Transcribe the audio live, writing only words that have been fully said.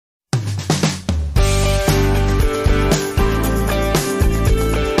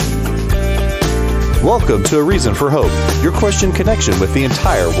Welcome to A Reason for Hope, your question connection with the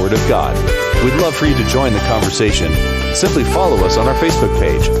entire Word of God. We'd love for you to join the conversation. Simply follow us on our Facebook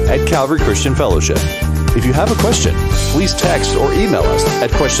page at Calvary Christian Fellowship. If you have a question, please text or email us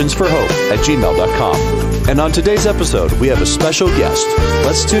at questionsforhope@gmail.com. And on today's episode, we have a special guest.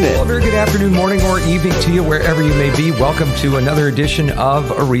 Let's tune in. Well, very good afternoon, morning, or evening to you, wherever you may be. Welcome to another edition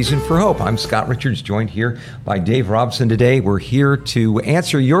of A Reason for Hope. I'm Scott Richards, joined here by Dave Robson today. We're here to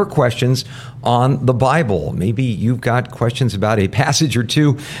answer your questions on the Bible. Maybe you've got questions about a passage or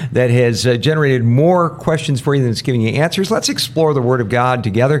two that has generated more questions for you than it's giving you answers. Let's explore the Word of God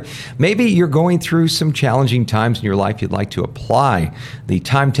together. Maybe you're going through some challenging times in your life. You'd like to apply the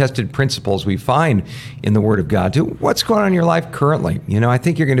time-tested principles we find in the Word of God to what's going on in your life currently. You know, I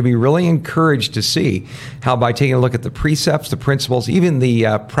think you're going to be really encouraged to see how by taking a look at the precepts, the principles, even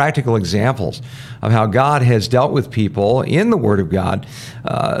the practical examples of how God has dealt with people in the Word of God,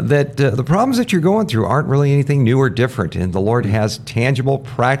 that the problems that you're going through aren't really anything new or different. And the Lord has tangible,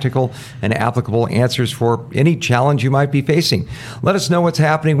 practical, and applicable answers for any challenge you might be facing. Let us know what's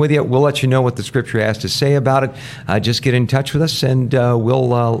happening with you. We'll let you know what the Scripture has to say about it. Just get in touch with us, and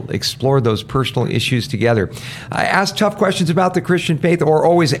we'll explore those personal issues together. I asked tough questions about the Christian faith, or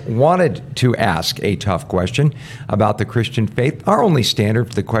always wanted to ask a tough question about the Christian faith. Our only standard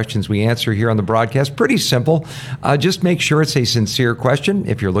for the questions we answer here on the broadcast, pretty simple. Just make sure it's a sincere question.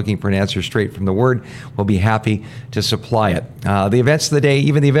 If you're looking for an answer straight from the Word, we'll be happy to supply it. The events of the day,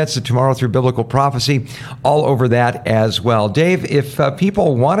 even the events of tomorrow through biblical prophecy, all over that as well. Dave, if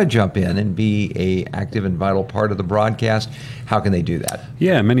people want to jump in and be a active and vital part of the broadcast, how can they do that?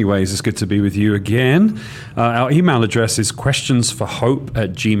 Yeah, in many ways. It's good to be with you again. Our email address is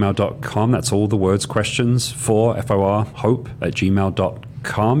questionsforhope@gmail.com. That's all the words, questions for, F-O-R,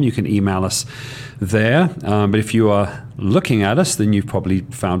 hope@gmail.com. You can email us there. But if you are looking at us, then you've probably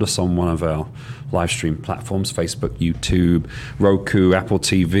found us on one of our live stream platforms, Facebook, YouTube, Roku, Apple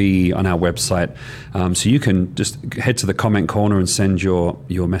TV, on our website. So you can just head to the comment corner and send your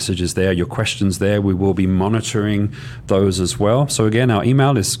messages there, your questions there. We will be monitoring those as well. So again, our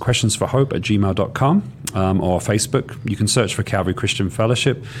email is questionsforhope@gmail.com, or Facebook. You can search for Calvary Christian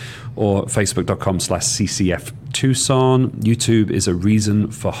Fellowship, or facebook.com/CCF Tucson. YouTube is A Reason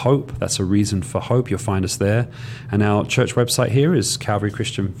for Hope. That's A Reason for Hope. You'll find us there. And our church website here is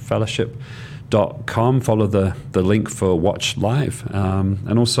calvarychristianfellowship.com. Follow the link for Watch Live.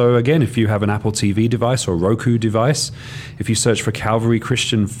 And also, again, if you have an Apple TV device or Roku device, if you search for Calvary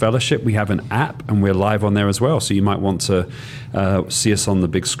Christian Fellowship, we have an app, and we're live on there as well. So you might want to see us on the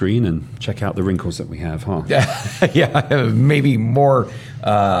big screen and check out the wrinkles that we have, huh? Yeah, maybe more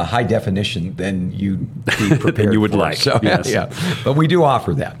high definition than you'd be prepared than you would for. like. So, yes. Yeah, but we do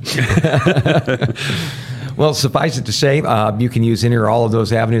offer that. Well, suffice it to say, you can use any or all of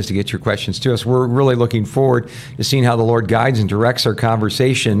those avenues to get your questions to us. We're really looking forward to seeing how the Lord guides and directs our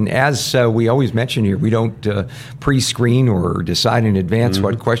conversation. As we always mention here, we don't pre-screen or decide in advance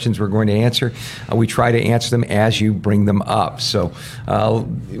what questions we're going to answer. We try to answer them as you bring them up. So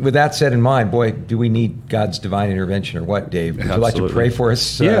with that said in mind, boy, do we need God's divine intervention or what, Dave? Would you like to pray for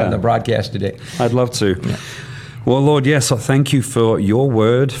us in the broadcast today? I'd love to. Yeah. Well, Lord, yes, I thank you for your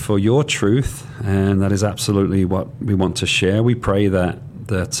word, for your truth, and that is absolutely what we want to share. We pray that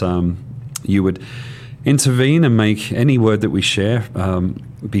you would intervene and make any word that we share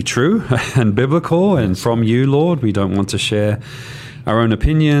be true and biblical and from you, Lord. We don't want to share our own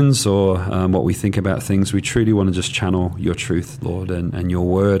opinions or what we think about things. We truly want to just channel your truth, Lord, and your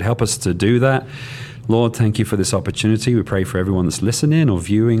word. Help us to do that. Lord, thank you for this opportunity. We pray for everyone that's listening or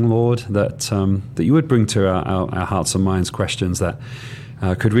viewing, Lord, that you would bring to our hearts and minds questions that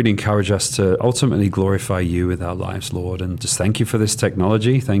could really encourage us to ultimately glorify you with our lives, Lord. And just thank you for this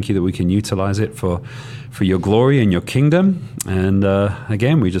technology. Thank you that we can utilize it for your glory and your kingdom. And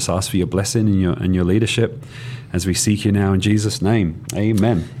again, we just ask for your blessing and your leadership as we seek you now in Jesus' name.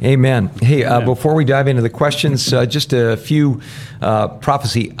 Amen. Amen. Hey, before we dive into the questions, just a few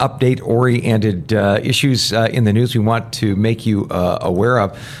prophecy update-oriented issues in the news we want to make you aware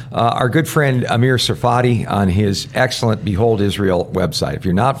of. Our good friend Amir Sarfati on his excellent Behold Israel website. If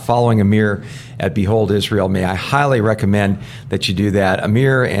you're not following Amir at Behold Israel, may I highly recommend that you do that.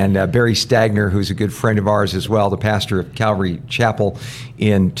 Amir and Barry Stagner, who's a good friend of ours as well, the pastor of Calvary Chapel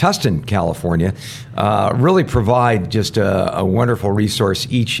in Tustin, California, really provide just a wonderful resource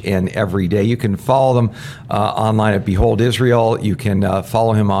each and every day. You can follow them online at Behold Israel. You can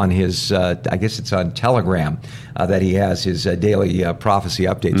follow him on his, I guess it's on Telegram, that he has, his daily prophecy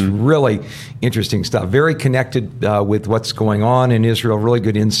updates. Really interesting stuff. Very connected with what's going on in Israel. Really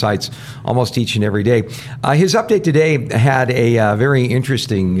good insights almost each and every day. His update today had a very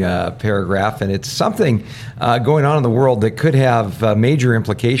interesting paragraph, and it's something going on in the world that could have major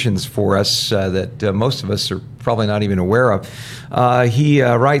implications for us that most of us are probably not even aware of. He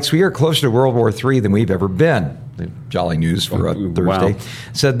writes, "We are closer to World War III than we've ever been." Jolly news for a Thursday. Wow.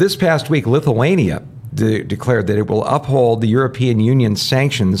 Said this past week, Lithuania declared that it will uphold the European Union's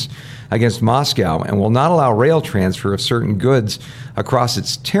sanctions against Moscow and will not allow rail transfer of certain goods across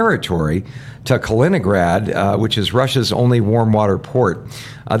its territory to Kaliningrad, which is Russia's only warm water port.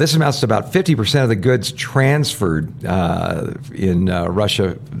 This amounts to about 50% of the goods transferred in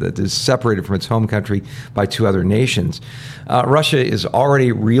Russia that is separated from its home country by two other nations. Russia is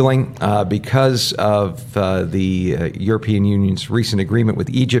already reeling because of the European Union's recent agreement with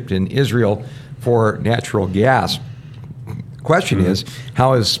Egypt and Israel for natural gas. Question is,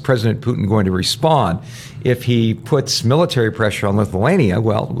 how is President Putin going to respond? If he puts military pressure on Lithuania,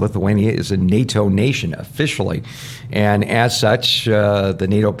 well, Lithuania is a NATO nation officially. And as such, the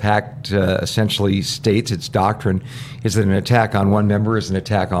NATO pact essentially states its doctrine is that an attack on one member is an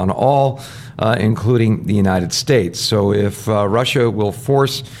attack on all, including the United States. So if Russia will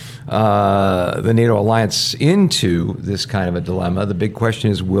force the NATO alliance into this kind of a dilemma, the big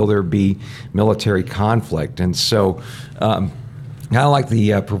question is, will there be military conflict? And so kind of like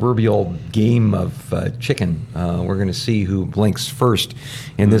the proverbial game of chicken, we're going to see who blinks first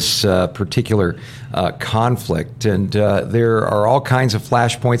in this particular conflict. And there are all kinds of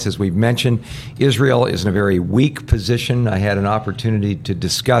flashpoints, as we've mentioned. Israel is in a very weak position. I had an opportunity to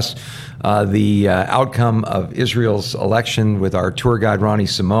discuss the outcome of Israel's election with our tour guide, Ronnie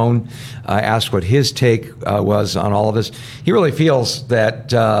Simone. I asked what his take was on all of this. He really feels that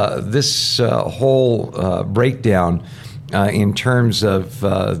this whole breakdown in terms of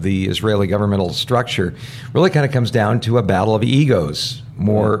the Israeli governmental structure really kind of comes down to a battle of egos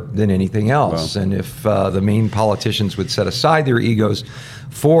more than anything else. Wow. And if the main politicians would set aside their egos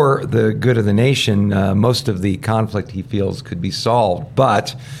for the good of the nation, most of the conflict, he feels, could be solved.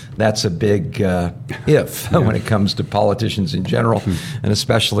 But that's a big if when it comes to politicians in general, and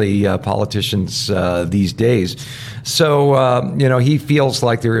especially politicians these days. So, he feels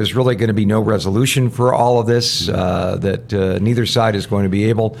like there is really going to be no resolution for all of this, that neither side is going to be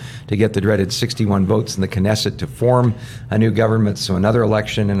able to get the dreaded 61 votes in the Knesset to form a new government. So another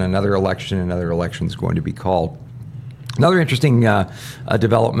election and another election and another election is going to be called. Another interesting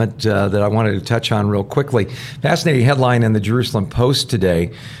development that I wanted to touch on real quickly. Fascinating headline in the Jerusalem Post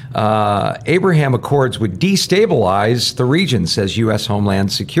today. Abraham Accords would destabilize the region, says U.S.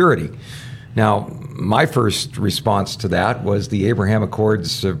 Homeland Security. Now, my first response to that was the Abraham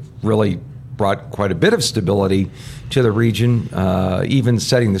Accords have really brought quite a bit of stability to the region, even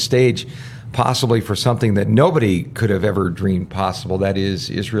setting the stage possibly for something that nobody could have ever dreamed possible, that is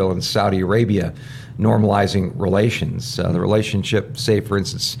Israel and Saudi Arabia normalizing relations. The relationship, say, for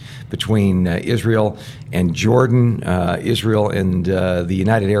instance, between Israel and Jordan, Israel and the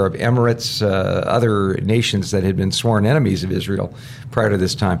United Arab Emirates, other nations that had been sworn enemies of Israel prior to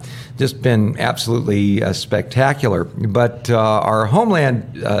this time, just been absolutely spectacular. But our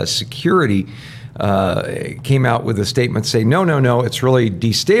Homeland Security came out with a statement saying, no, it's really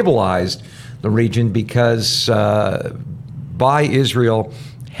destabilized the region because by Israel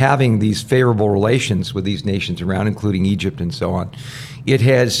having these favorable relations with these nations around, including Egypt and so on, it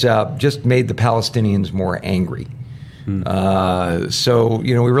has just made the Palestinians more angry. So,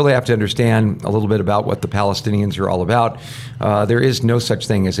 we really have to understand a little bit about what the Palestinians are all about. There is no such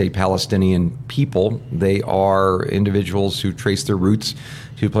thing as a Palestinian people. They are individuals who trace their roots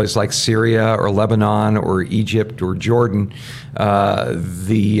to a place like Syria or Lebanon or Egypt or Jordan.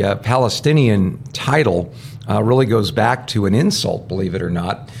 The Palestinian title really goes back to an insult, believe it or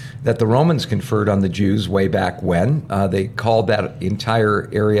not, that the Romans conferred on the Jews way back when. They called that entire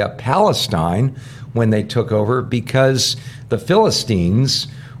area Palestine when they took over because the Philistines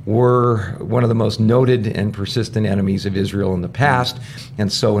were one of the most noted and persistent enemies of Israel in the past. And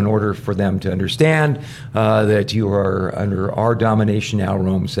so in order for them to understand that you are under our domination now,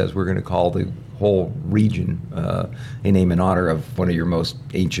 Rome says we're going to call the whole region a name in honor of one of your most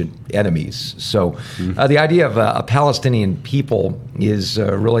ancient enemies. So the idea of a Palestinian people is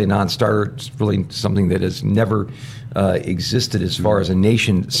really a non-starter. It's really something that has never existed as far as a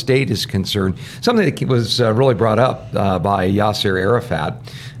nation state is concerned. Something that was really brought up by Yasser Arafat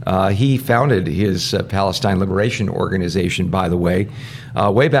He founded his Palestine Liberation Organization, by the way,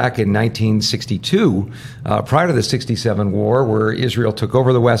 way back in 1962, prior to the 67 war, where Israel took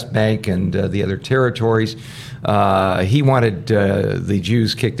over the West Bank and the other territories. He wanted the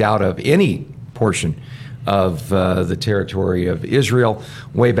Jews kicked out of any portion of the territory of Israel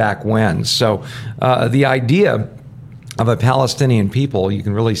way back when. So the idea of a Palestinian people, you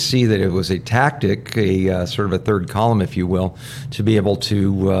can really see that it was a tactic, a sort of a third column, if you will, to be able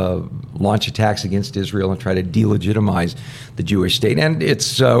to launch attacks against Israel and try to delegitimize the Jewish state. And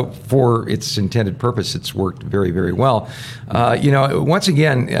it's for its intended purpose, it's worked very, very well. Once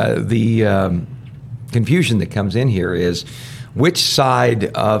again, the confusion that comes in here is which side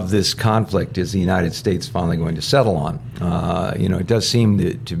of this conflict is the United States finally going to settle on? It does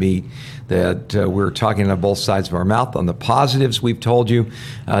seem to be that we're talking on both sides of our mouth. On the positives, we've told you,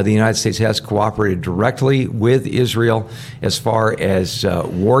 the United States has cooperated directly with Israel as far as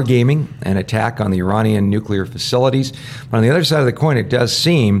wargaming and attack on the Iranian nuclear facilities. But on the other side of the coin, it does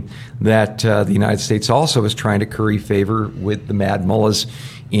seem that the United States also is trying to curry favor with the mad mullahs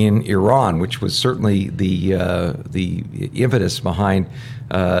in Iran, which was certainly the impetus behind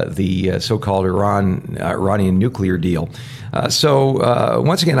the so-called Iranian nuclear deal. So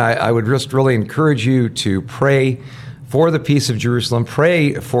once again, I would just really encourage you to pray for the peace of Jerusalem,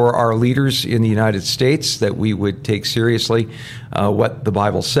 pray for our leaders in the United States, that we would take seriously what the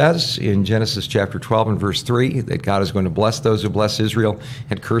Bible says in Genesis chapter 12 and verse 3, that God is going to bless those who bless Israel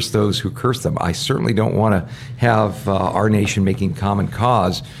and curse those who curse them. I certainly don't want to have our nation making common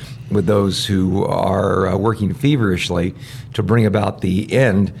cause with those who are working feverishly to bring about the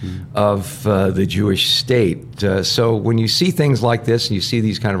end of the Jewish state. So when you see things like this, and you see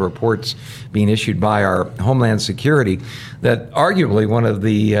these kind of reports being issued by our Homeland Security, that arguably one of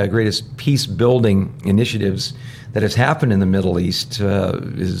the greatest peace-building initiatives that has happened in the Middle East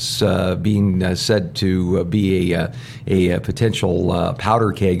is being said to be a potential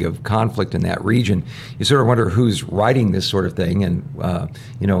powder keg of conflict in that region. You sort of wonder who's writing this sort of thing. And,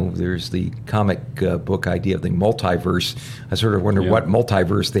 there's the comic book idea of the multiverse. I sort of wonder what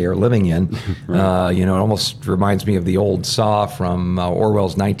multiverse they are living in. Right. It almost reminds me of the old saw from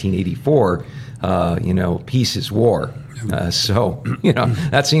Orwell's 1984, peace is war. So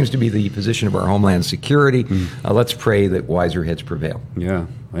that seems to be the position of our Homeland Security. Let's pray that wiser heads prevail. Yeah,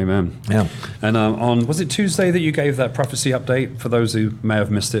 amen. Yeah. And was it Tuesday that you gave that prophecy update for those who may have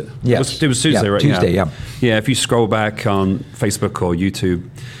missed it? Yes. It was Tuesday, right? Tuesday, yeah. Yeah, if you scroll back on Facebook or YouTube,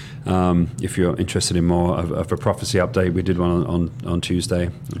 if you're interested in more of a prophecy update, we did one on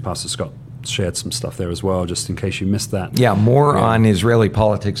Tuesday. Pastor Scott shared some stuff there as well, just in case you missed that. Yeah, more on Israeli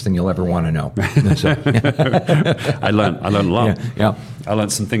politics than you'll ever want to know. I learned a lot. Yeah. I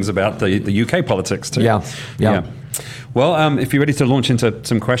learned some things about the UK politics too. Yeah. Well, if you're ready to launch into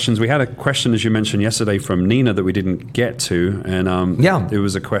some questions, we had a question, as you mentioned yesterday, from Nina that we didn't get to, and it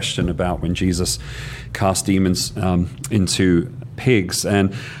was a question about when Jesus cast demons into pigs.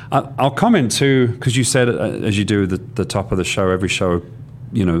 And I'll comment too, because you said, as you do the top of the show, every show,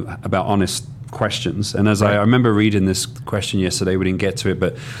 about honest questions. And as I remember reading this question yesterday, we didn't get to it,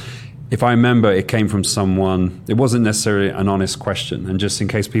 but if I remember, it came from someone, it wasn't necessarily an honest question. And just in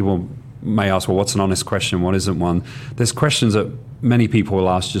case people may ask, well, what's an honest question? What isn't one? There's questions that many people will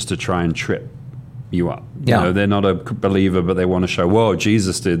ask just to try and trip you up. Yeah. They're not a believer, but they want to show, whoa,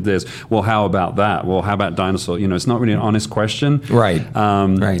 Jesus did this. Well, how about that? Well, how about dinosaurs? It's not really an honest question. Right.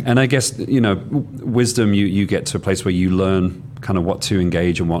 Right. And I guess, wisdom, you get to a place where you learn kind of what to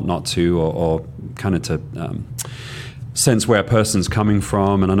engage and what not to, or kind of to sense where a person's coming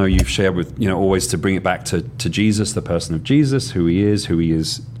from. And I know you've shared with, always to bring it back to Jesus, the person of Jesus, who he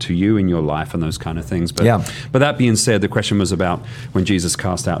is to you in your life, and those kind of things. But that being said, the question was about when Jesus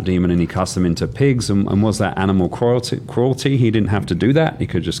cast out demon and he cast them into pigs, and was that animal cruelty? He didn't have to do that. He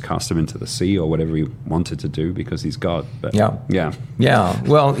could just cast them into the sea or whatever he wanted to do because he's God. But Yeah.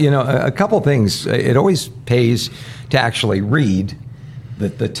 Well, a couple things. It always pays to actually read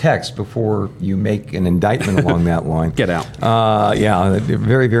the text before you make an indictment along that line. Get out.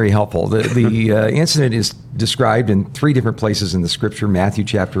 Very, very helpful. The incident is described in three different places in the Scripture: Matthew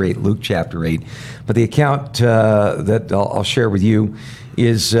chapter 8, Luke chapter 8. But the account that I'll share with you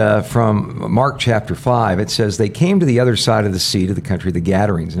is from Mark chapter 5. It says, they came to the other side of the sea, to the country of the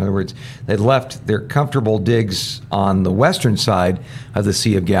Gadarenes. In other words, they'd left their comfortable digs on the western side of the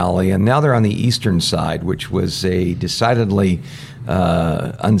Sea of Galilee, and now they're on the eastern side, which was a decidedly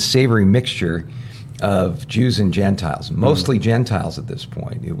unsavory mixture of Jews and Gentiles, mostly Gentiles at this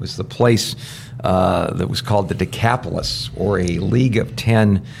point. It was the place that was called the Decapolis, or a League of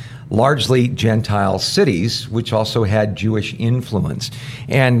 10 largely Gentile cities, which also had Jewish influence.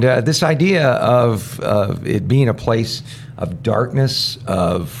 And this idea of it being a place of darkness,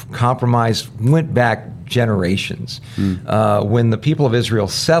 of compromise, went back generations. When the people of Israel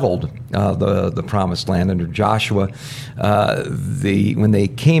settled the Promised Land under Joshua, when they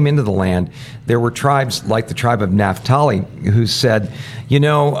came into the land, there were tribes like the tribe of Naphtali who said,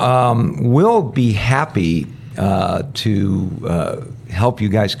 we'll be happy to help you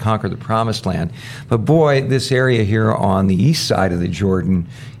guys conquer the Promised Land. But boy, this area here on the east side of the Jordan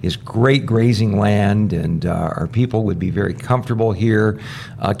is great grazing land, and our people would be very comfortable here.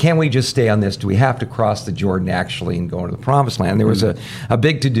 Can we just stay on this? Do we have to cross the Jordan actually and go into the Promised Land? There was a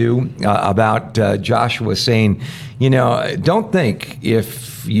big to-do about Joshua saying, don't think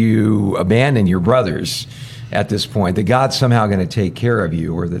if you abandon your brothers at this point that God's somehow going to take care of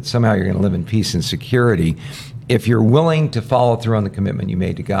you, or that somehow you're going to live in peace and security. If you're willing to follow through on the commitment you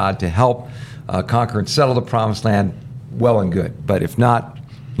made to God to help conquer and settle the Promised Land, well and good. But if not,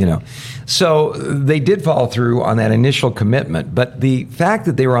 So they did follow through on that initial commitment. But the fact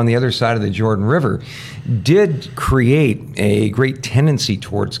that they were on the other side of the Jordan River did create a great tendency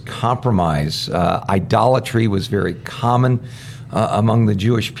towards compromise. Idolatry was very common among the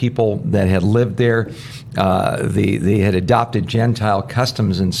Jewish people that had lived there. They had adopted Gentile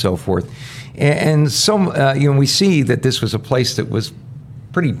customs and so forth. And so, we see that this was a place that was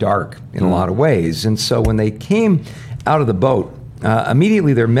pretty dark in a lot of ways. And so when they came out of the boat,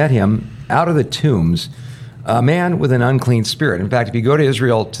 immediately there met him out of the tombs a man with an unclean spirit. In fact, if you go to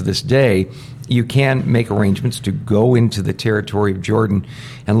Israel to this day, you can make arrangements to go into the territory of Jordan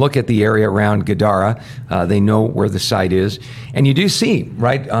and look at the area around Gadara. They know where the site is. And you do see,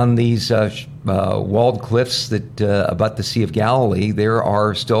 right on these walled cliffs that abut the Sea of Galilee, there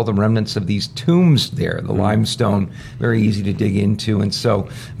are still the remnants of these tombs there, the limestone, very easy to dig into, and so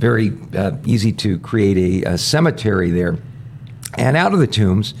very easy to create a cemetery there. And out of the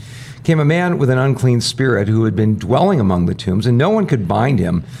tombs came a man with an unclean spirit who had been dwelling among the tombs, and no one could bind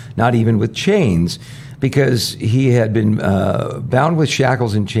him, not even with chains, because he had been bound with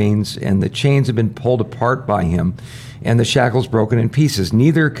shackles and chains, and the chains had been pulled apart by him, and the shackles broken in pieces.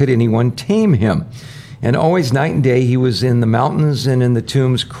 Neither could anyone tame him. And always night and day he was in the mountains and in the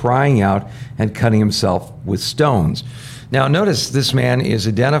tombs crying out and cutting himself with stones. Now notice this man is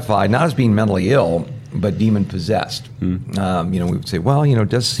identified not as being mentally ill, but demon-possessed. We would say, it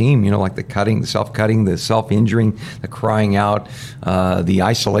does seem, like the cutting, the self-cutting, the self-injuring, the crying out, the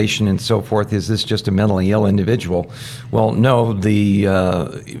isolation and so forth. Is this just a mentally ill individual? Well, no, the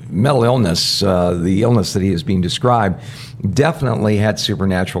mental illness, the illness that he is being described, definitely had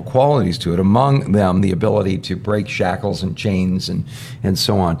supernatural qualities to it. Among them, the ability to break shackles and chains and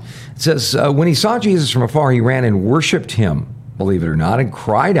so on. It says, when he saw Jesus from afar, he ran and worshiped him, believe it or not, and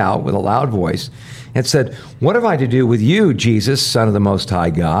cried out with a loud voice and said, "What have I to do with you, Jesus, Son of the Most High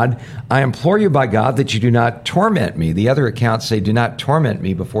God? I implore you by God that you do not torment me." The other accounts say, "Do not torment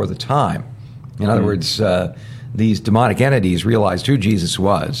me before the time." In other words, these demonic entities realized who Jesus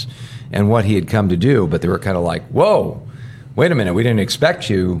was and what he had come to do, but they were kind of like, whoa, wait a minute, we didn't expect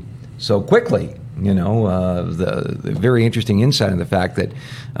you so quickly. The very interesting insight in the fact that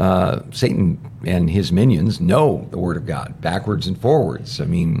Satan and his minions know the Word of God backwards and forwards. I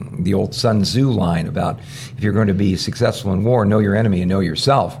mean, the old Sun Tzu line about if you're going to be successful in war, know your enemy and know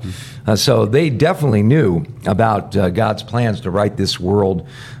yourself. So they definitely knew about God's plans to right this world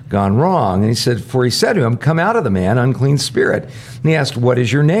gone wrong. And he said, for he said to him, "Come out of the man, unclean spirit." And he asked, "What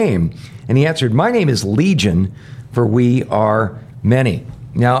is your name?" And he answered, "My name is Legion, for we are many."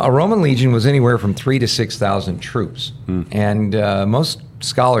 Now, a Roman legion was anywhere from 3,000 to 6,000 troops. And most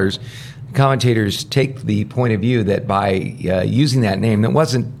scholars, commentators take the point of view that by using that name, that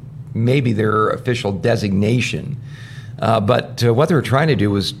wasn't maybe their official designation, but what they were trying to do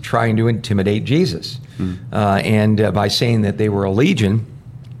was trying to intimidate Jesus. And by saying that they were a legion,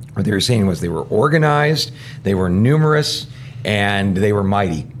 what they were saying was they were organized, they were numerous, and they were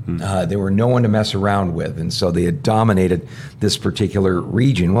mighty. They were no one to mess around with, and so they had dominated this particular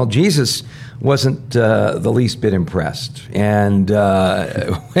region. Well, Jesus wasn't the least bit impressed, and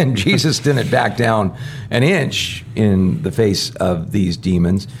when Jesus didn't back down an inch in the face of these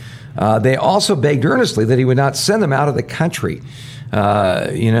demons, they also begged earnestly that he would not send them out of the country.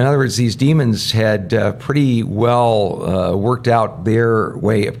 In other words, these demons had pretty well worked out their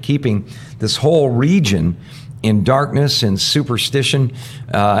way of keeping this whole region in darkness and superstition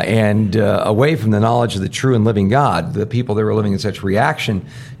and away from the knowledge of the true and living God. The people that were living in such reaction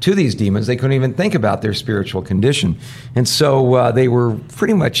to these demons, they couldn't even think about their spiritual condition. And so they were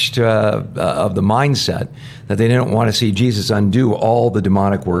pretty much of the mindset that they didn't want to see Jesus undo all the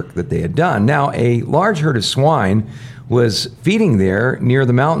demonic work that they had done. Now, a large herd of swine was feeding there near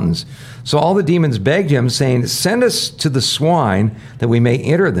the mountains. So all the demons begged him, saying, "Send us to the swine that we may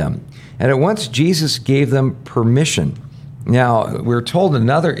enter them." And at once Jesus gave them permission. Now, we're told in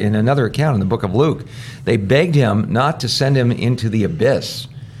another account in the book of Luke, they begged him not to send him into the abyss.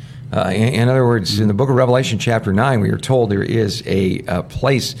 In other words, in the book of Revelation chapter 9, we are told there is a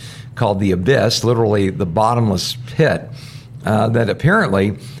place called the abyss, literally the bottomless pit, that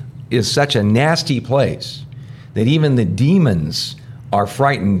apparently is such a nasty place that even the demons are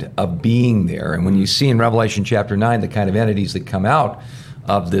frightened of being there. And when you see in Revelation chapter 9 the kind of entities that come out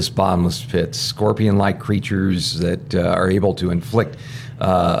of this bottomless pit, scorpion-like creatures that are able to inflict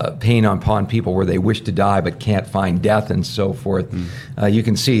pain upon people where they wish to die but can't find death and so forth, you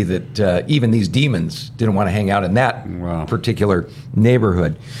can see that even these demons didn't want to hang out in that particular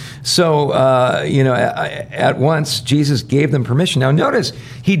neighborhood. So, at once Jesus gave them permission. Now notice,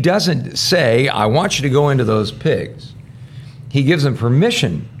 he doesn't say, "I want you to go into those pigs." He gives them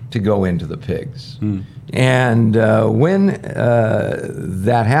permission to go into the pigs. And when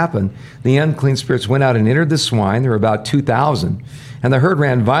that happened, the unclean spirits went out and entered the swine. There were about 2,000. And the herd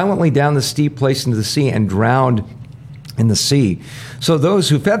ran violently down the steep place into the sea and drowned in the sea. So those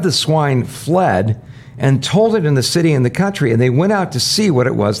who fed the swine fled and told it in the city and the country, and they went out to see what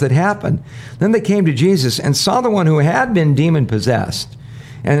it was that happened. Then they came to Jesus and saw the one who had been demon-possessed,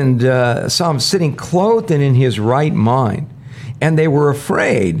 and saw him sitting clothed and in his right mind. And they were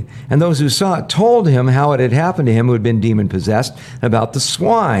afraid. And those who saw it told him how it had happened to him who had been demon-possessed, about the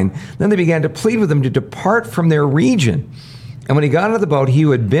swine. Then they began to plead with him to depart from their region. And when he got out of the boat, he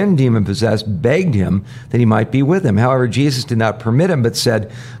who had been demon-possessed begged him that he might be with him. However, Jesus did not permit him, but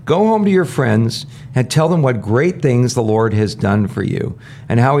said, "Go home to your friends and tell them what great things the Lord has done for you,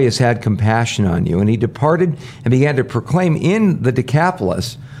 and how he has had compassion on you." And he departed and began to proclaim in the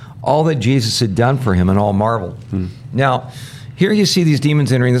Decapolis all that Jesus had done for him, and all marveled. Now, here you see these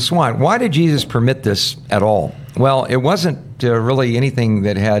demons entering the swine. Why did Jesus permit this at all? Well, it wasn't really anything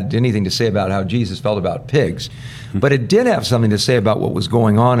that had anything to say about how Jesus felt about pigs, but it did have something to say about what was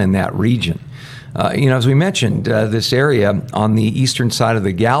going on in that region. As we mentioned, this area on the eastern side of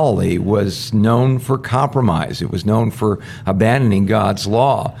the Galilee was known for compromise. It was known for abandoning God's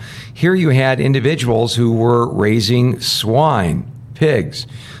law. Here you had individuals who were raising swine, pigs.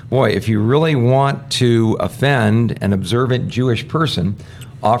 Boy, if you really want to offend an observant Jewish person,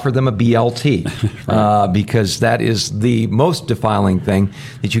 offer them a BLT, because that is the most defiling thing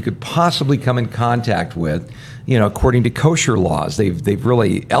that you could possibly come in contact with. According to kosher laws, they've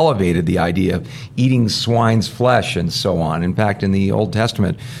really elevated the idea of eating swine's flesh and so on. In fact, in the Old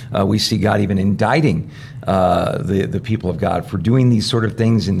Testament, we see God even indicting the people of God for doing these sort of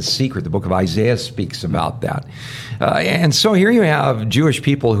things in secret. The book of Isaiah speaks about that. And so here you have Jewish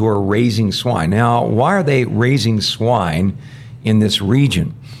people who are raising swine. Now, why are they raising swine in this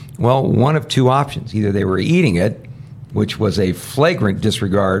region? Well, one of two options. Either they were eating it, which was a flagrant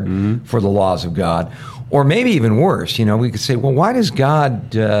disregard for the laws of God, or maybe even worse, we could say, well, why does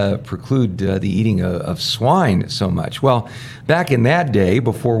God preclude the eating of swine so much? Well, back in that day,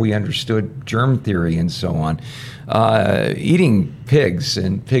 before we understood germ theory and so on, eating pigs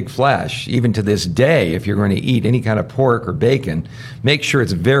and pig flesh, even to this day, if you're going to eat any kind of pork or bacon, make sure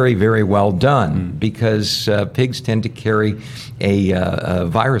it's very, very well done, because pigs tend to carry a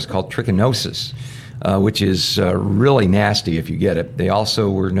virus called trichinosis, which is really nasty if you get it. They also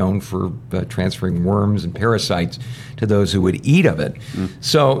were known for transferring worms and parasites to those who would eat of it.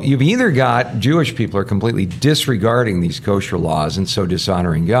 So you've either got Jewish people are completely disregarding these kosher laws and so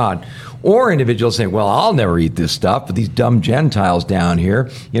dishonoring God, or individuals saying, well, I'll never eat this stuff, but these dumb Gentiles down here,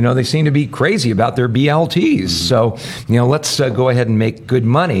 they seem to be crazy about their BLTs. So, let's go ahead and make good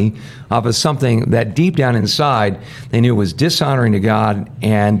money off of something that deep down inside they knew was dishonoring to God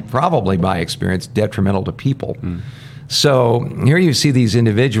and probably by experience detrimental to people. So here you see these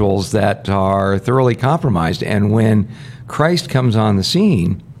individuals that are thoroughly compromised, and when Christ comes on the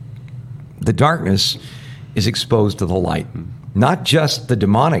scene, the darkness is exposed to the light. Not just the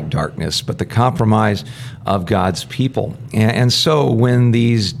demonic darkness, but the compromise of God's people. And so when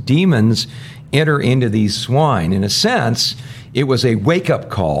these demons enter into these swine, in a sense, it was a wake-up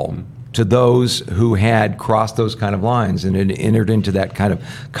call to those who had crossed those kind of lines and had entered into that kind of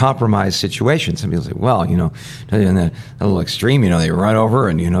compromised situation. Some people say, well, in the little extreme, they run over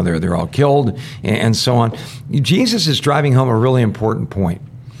and, they're all killed and so on. Jesus is driving home a really important point.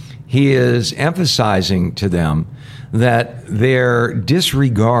 He is emphasizing to them that their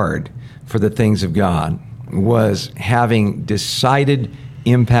disregard for the things of God was having decided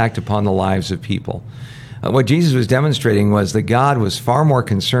impact upon the lives of people. What Jesus was demonstrating was that God was far more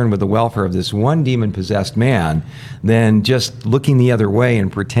concerned with the welfare of this one demon-possessed man than just looking the other way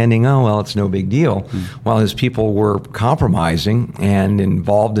and pretending, oh, well, it's no big deal, while his people were compromising and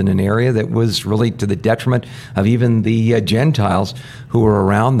involved in an area that was really to the detriment of even the Gentiles who were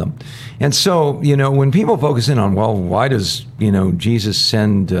around them. And so, when people focus in on, well, why does, Jesus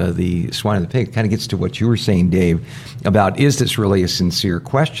send the swine and the pig, it kind of gets to what you were saying, Dave, about is this really a sincere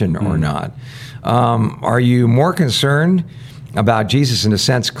question or not? Are you more concerned about Jesus, in a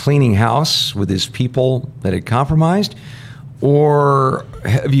sense, cleaning house with his people that had compromised? Or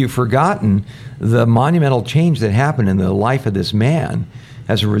have you forgotten the monumental change that happened in the life of this man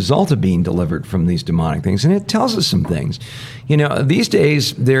as a result of being delivered from these demonic things? And it tells us some things. These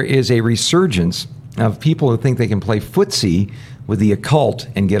days there is a resurgence of people who think they can play footsie with the occult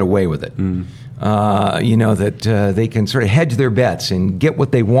and get away with it. That they can sort of hedge their bets and get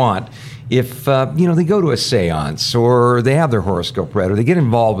what they want if, they go to a seance or they have their horoscope read or they get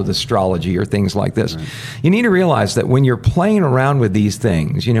involved with astrology or things like this. Right. You need to realize that when you're playing around with these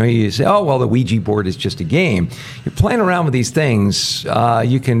things, you say, oh, well, the Ouija board is just a game. You're playing around with these things,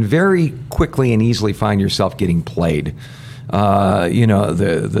 you can very quickly and easily find yourself getting played.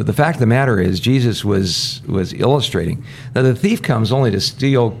 The fact of the matter is Jesus was illustrating that the thief comes only to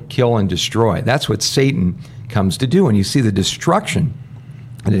steal, kill, and destroy. That's what Satan comes to do. And you see the destruction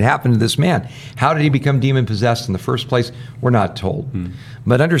that had happened to this man. How did he become demon-possessed in the first place? We're not told.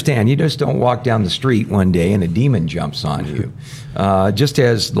 But understand, you just don't walk down the street one day and a demon jumps on you. Just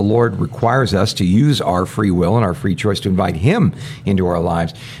as the Lord requires us to use our free will and our free choice to invite him into our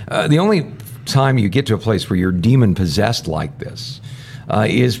lives. The only time you get to a place where you're demon-possessed like this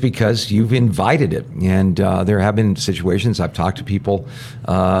is because you've invited it. And there have been situations, I've talked to people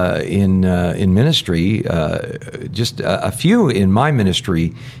in ministry, just a few in my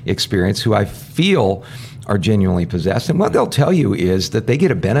ministry experience who I feel are genuinely possessed. And what they'll tell you is that they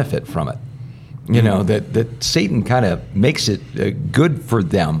get a benefit from it. That Satan kind of makes it good for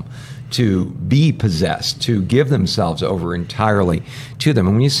them to be possessed, to give themselves over entirely to them.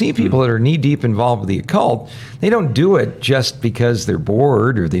 And when you see people that are knee-deep involved with the occult, they don't do it just because they're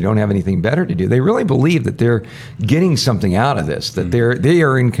bored or they don't have anything better to do. They really believe that they're getting something out of this, that they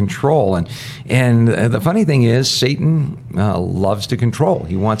are in control. And the funny thing is, Satan loves to control.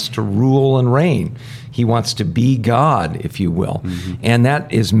 He wants to rule and reign. He wants to be God, if you will. And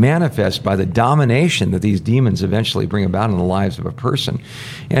that is manifest by the domination that these demons eventually bring about in the lives of a person.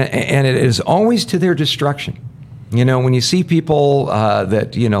 And it is always to their destruction. When you see people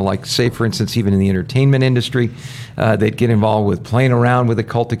that, like, say, for instance, even in the entertainment industry, that get involved with playing around with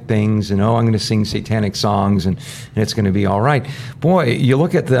occultic things and, I'm going to sing satanic songs and it's going to be all right. Boy, you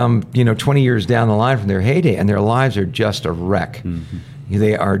look at them, 20 years down the line from their heyday and their lives are just a wreck.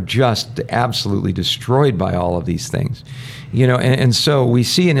 They are just absolutely destroyed by all of these things. And so we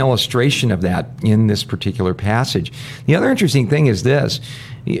see an illustration of that in this particular passage. The other interesting thing is this.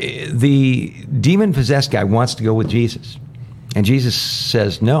 The demon-possessed guy wants to go with Jesus. And Jesus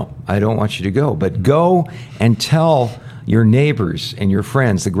says, no, I don't want you to go. But go and tell your neighbors and your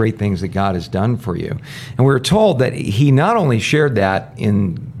friends the great things that God has done for you. And we're told that he not only shared that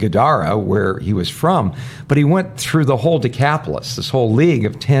in Gadara, where he was from, but he went through the whole Decapolis, this whole league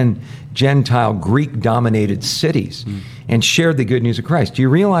of 10 Gentile, Greek-dominated cities, and shared the good news of Christ. Do you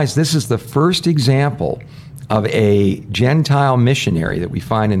realize this is the first example of a Gentile missionary that we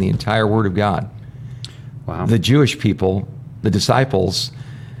find in the entire Word of God? Wow. The Jewish people, the disciples,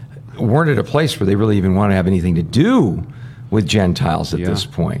 weren't at a place where they really even want to have anything to do with Gentiles at this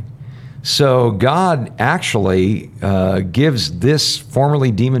point. So God actually gives this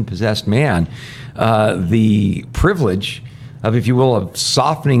formerly demon-possessed man the privilege of, if you will, of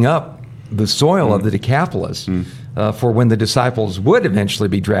softening up the soil of the Decapolis for when the disciples would eventually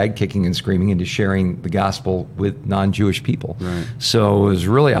be dragged kicking and screaming into sharing the gospel with non-Jewish people. Right. So it was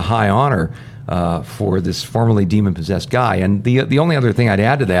really a high honor for this formerly demon-possessed guy. And the only other thing I'd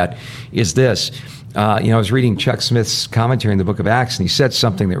add to that is this. I was reading Chuck Smith's commentary in the book of Acts, and he said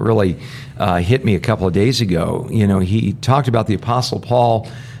something that really hit me a couple of days ago. He talked about the Apostle Paul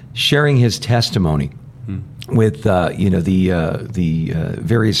sharing his testimony with the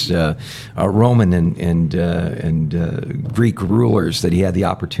various Roman and Greek rulers that he had the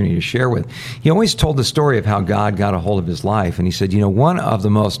opportunity to share with. He always told the story of how God got a hold of his life, and he said, one of the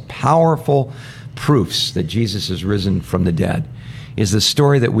most powerful proofs that Jesus has risen from the dead is the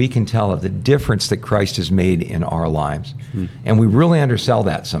story that we can tell of the difference that Christ has made in our lives. And we really undersell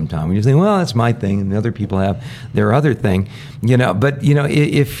that sometimes. We just think, well, that's my thing, and the other people have their other thing. But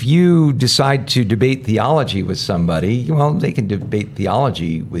if you decide to debate theology with somebody, well, they can debate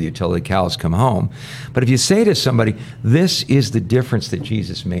theology with you till the cows come home. But if you say to somebody, this is the difference that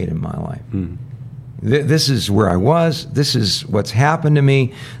Jesus made in my life. This is where I was. This is what's happened to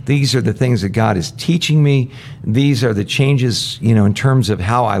me. These are the things that God is teaching me. These are the changes, in terms of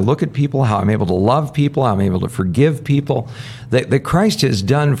how I look at people, how I'm able to love people, how I'm able to forgive people, that Christ has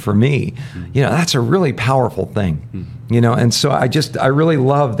done for me. That's a really powerful thing. And so I really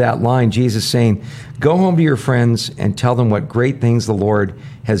love that line, Jesus saying, go home to your friends and tell them what great things the Lord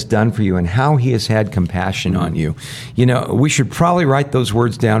has done for you and how he has had compassion on you. We should probably write those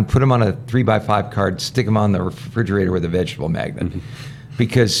words down, put them on a 3x5 card, stick them on the refrigerator with a vegetable magnet.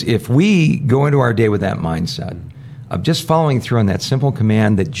 Because if we go into our day with that mindset of just following through on that simple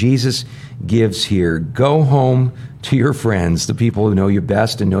command that Jesus gives here, go home to your friends, the people who know you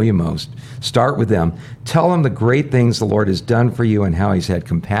best and know you most. Start with them. Tell them the great things the Lord has done for you and how he's had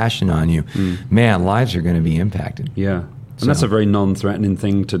compassion on you. Man, lives are going to be impacted. Yeah. And that's a very non-threatening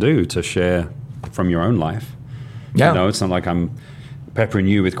thing to do, to share from your own life. Yeah. It's not like I'm peppering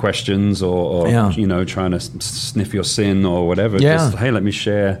you with questions or trying to sniff your sin or whatever. Yeah. Just, hey, let me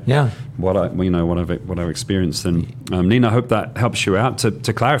share what I've experienced. And Nina, I hope that helps you out.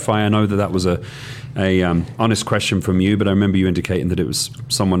 To clarify, I know that was a honest question from you, but I remember you indicating that it was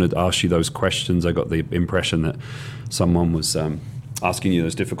someone had asked you those questions. I got the impression that someone was asking you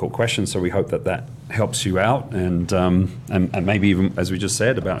those difficult questions. So we hope that helps you out, and maybe even, as we just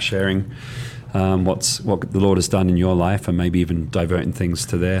said, about sharing what the Lord has done in your life, and maybe even diverting things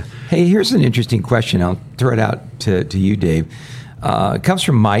to there. Hey, here's an interesting question. I'll throw it out to you, Dave. It comes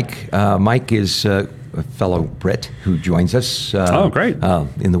from Mike. Mike is a fellow Brit who joins us. Great.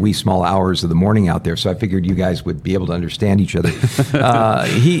 In the wee small hours of the morning out there. So I figured you guys would be able to understand each other.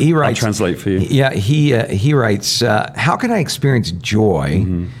 He writes. I'll translate for you. Yeah, he writes, how can I experience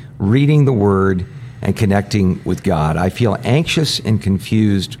joy reading the Word and connecting with God? I feel anxious and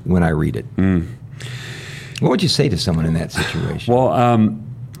confused when I read it. What would you say to someone in that situation? Well,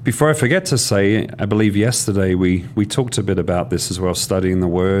 before I forget to say, I believe yesterday we talked a bit about this as well, studying the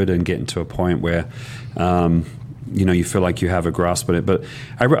Word and getting to a point where you feel like you have a grasp on it. But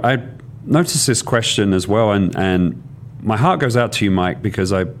I noticed this question as well, and my heart goes out to you, Mike,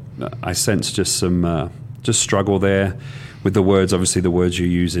 because I sense just some struggle there with the words, obviously the words you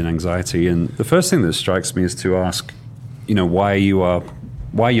use in anxiety. And the first thing that strikes me is to ask, why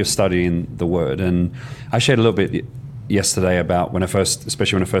you're studying the Word. And I shared a little bit yesterday about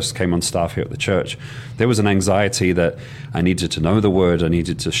especially when I first came on staff here at the church, there was an anxiety that I needed to know the Word, I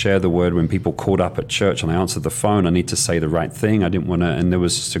needed to share the Word. When people called up at church and I answered the phone, I need to say the right thing. I didn't want to, and there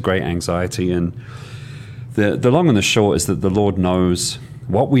was just a great anxiety. And the long and the short is that the Lord knows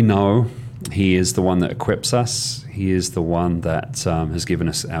what we know. He is the one that equips us. He is the one that has given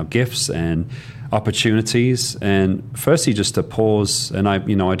us our gifts and opportunities. And firstly, just to pause, and I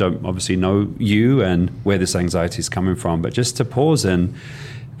don't obviously know you and where this anxiety is coming from, but just to pause and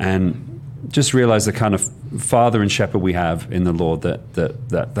just realize the kind of father and shepherd we have in the Lord,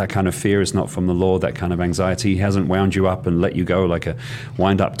 that kind of fear is not from the Lord, that kind of anxiety. He hasn't wound you up and let you go like a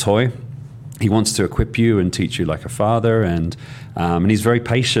wind-up toy. He wants to equip you and teach you like a father, and he's very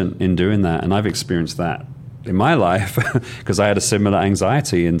patient in doing that. And I've experienced that in my life because I had a similar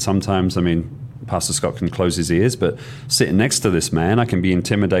anxiety. And sometimes, Pastor Scott can close his ears, but sitting next to this man, I can be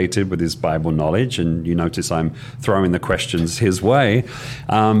intimidated with his Bible knowledge. And you notice I'm throwing the questions his way.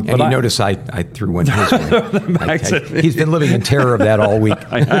 And you notice I threw one his way. He's been living in terror of that all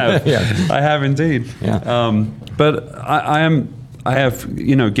week. I have. I have indeed. Yeah. But I have,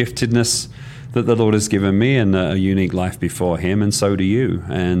 giftedness that the Lord has given me, and a unique life before Him, and so do you.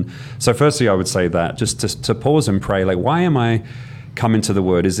 And so firstly, I would say that, just to pause and pray, like, why am I coming to the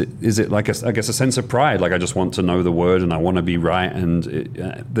Word? Is it like, a sense of pride, like I just want to know the Word and I want to be right, and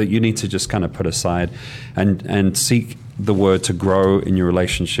that you need to just kind of put aside and seek the Word to grow in your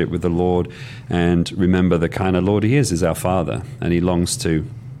relationship with the Lord, and remember the kind of Lord He is our Father, and He longs to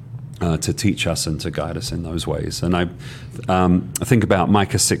teach us and to guide us in those ways. And I think about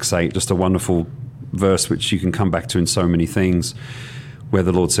Micah 6:8, just a wonderful verse which you can come back to in so many things, where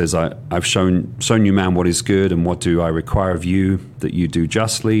the Lord says, I've shown you, man, what is good, and what do I require of you, that you do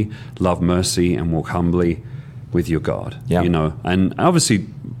justly, love mercy, and walk humbly with your God. Yeah. And obviously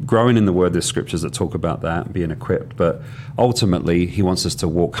growing in the Word, there's scriptures that talk about that, being equipped, but ultimately he wants us to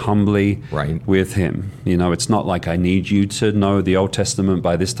walk humbly with him. It's not like I need you to know the Old Testament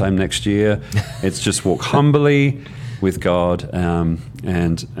by this time next year. It's just walk humbly with God,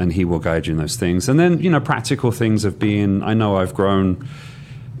 and he will guide you in those things. And then, practical things of being, I know I've grown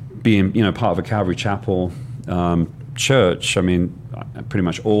being, part of a Calvary Chapel church. I mean, pretty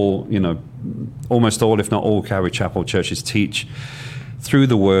much all, almost all, if not all Calvary Chapel churches teach through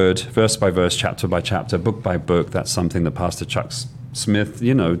the Word, verse by verse, chapter by chapter, book by book. That's something that Pastor Chuck Smith,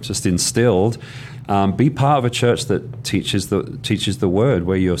 just instilled. Be part of a church that teaches the Word,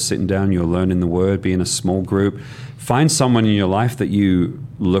 where you're sitting down, you're learning the Word, be in a small group. Find someone in your life that you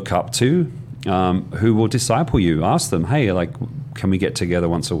look up to, who will disciple you. Ask them, hey, can we get together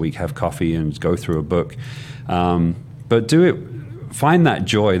once a week, have coffee, and go through a book? But do it. Find that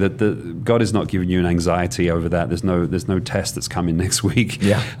joy that God is not giving you an anxiety over that. There's no test that's coming next week.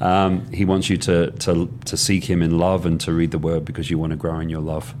 Yeah. He wants you to seek Him in love and to read the Word because you want to grow in your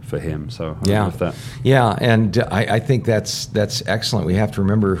love for Him. So I love that. Yeah, and I think that's excellent. We have to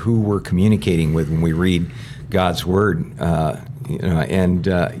remember who we're communicating with when we read God's Word. I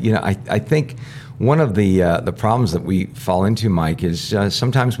think one of the problems that we fall into, Mike, is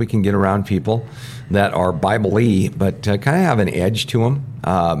sometimes we can get around people that are Bible-y, but kind of have an edge to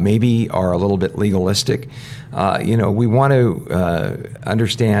them, maybe are a little bit legalistic. We want to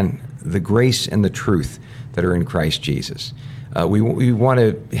understand the grace and the truth that are in Christ Jesus. We want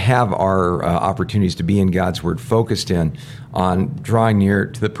to have our opportunities to be in God's Word focused in on drawing near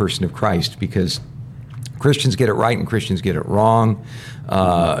to the person of Christ, because Christians get it right and Christians get it wrong.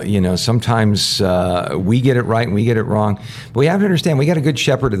 Sometimes we get it right and we get it wrong. But we have to understand we got a good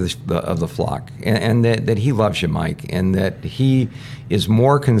shepherd of the flock, and that he loves you, Mike, and that he is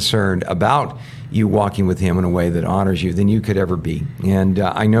more concerned about you walking with him in a way that honors you than you could ever be. And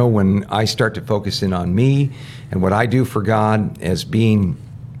I know when I start to focus in on me and what I do for God as being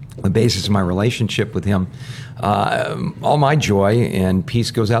the basis of my relationship with him, all my joy and peace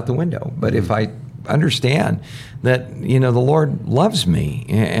goes out the window. But if I understand that the Lord loves me,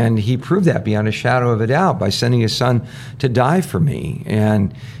 and he proved that beyond a shadow of a doubt by sending his son to die for me,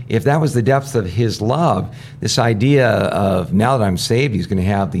 and if that was the depth of his love, this idea of now that I'm saved, he's going to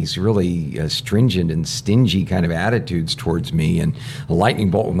have these really stringent and stingy kind of attitudes towards me, and a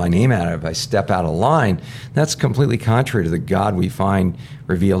lightning bolt with my name out of it if I step out of line, that's completely contrary to the God we find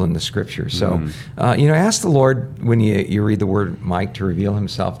revealed in the Scripture. So, ask the Lord when you read the Word, Mike, to reveal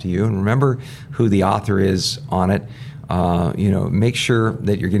himself to you, and remember who the author is on it. Make sure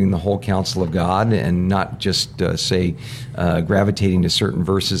that you're getting the whole counsel of God, and not just gravitating to certain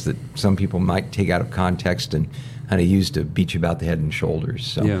verses that some people might take out of context and kind of use to beat you about the head and shoulders.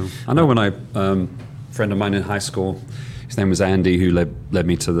 So, yeah, I know when a friend of mine in high school, his name was Andy, who led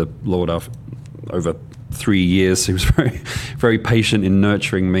me to the Lord over 3 years. He was very, very patient in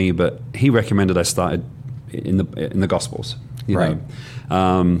nurturing me, but he recommended I started in the Gospels. Right.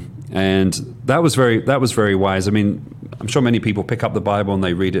 And that was very wise. I mean, I'm sure many people pick up the Bible and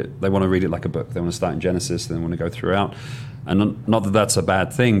they read it. They want to read it like a book. They want to start in Genesis, then they want to go throughout. And not that that's a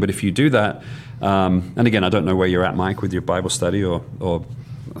bad thing, but if you do that, and again, I don't know where you're at, Mike, with your Bible study or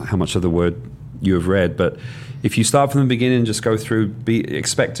how much of the Word you have read, but if you start from the beginning, just go through,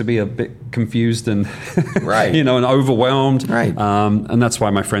 expect to be a bit confused and right. and overwhelmed. Right. And that's why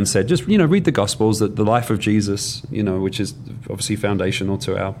my friend said, just read the Gospels, the life of Jesus, which is obviously foundational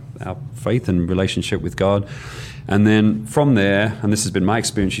to our faith and relationship with God. And then from there, and this has been my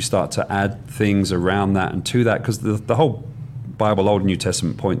experience, you start to add things around that and to that, because the whole Bible, Old and New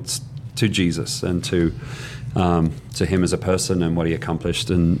Testament, points to Jesus and to him as a person and what he accomplished,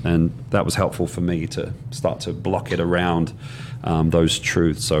 and that was helpful for me to start to block it around those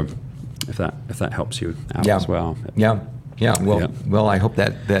truths. So if that helps you out as well. Yeah. Well, I hope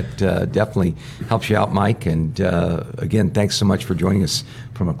that definitely helps you out, Mike. And again, thanks so much for joining us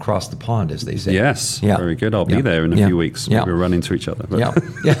from across the pond, as they say. Yes, yeah. Very good. I'll be there in a few weeks. Yeah. We'll run into each other. But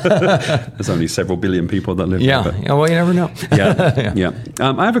there's only several billion people that live there. Yeah, well, you never know. Yeah.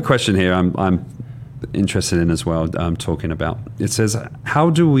 I have a question here. I'm interested in as well. I'm talking about. It says, how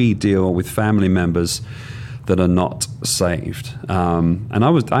do we deal with family members that are not saved? And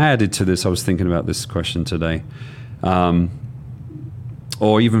I added to this. I was thinking about this question today.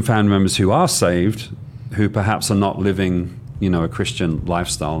 Or even family members who are saved, who perhaps are not living, a Christian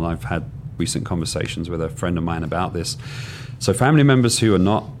lifestyle. And I've had recent conversations with a friend of mine about this. So family members who are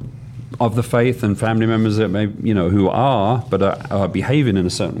not of the faith, and family members that may, who are, but are behaving in a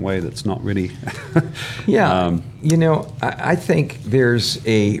certain way that's not really I think there's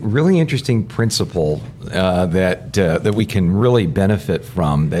a really interesting principle that we can really benefit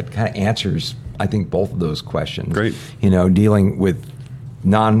from that kind of answers, I think, both of those questions. Great. Dealing with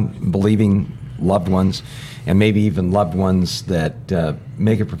non-believing loved ones and maybe even loved ones that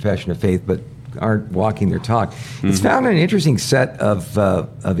make a profession of faith but aren't walking their talk. Mm-hmm. It's found in an interesting set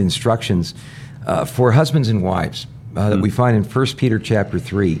of instructions for husbands and wives that we find in 1 Peter chapter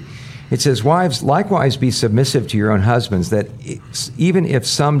 3. It says, "Wives, likewise be submissive to your own husbands, that even if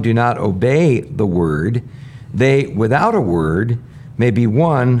some do not obey the word, they, without a word, may be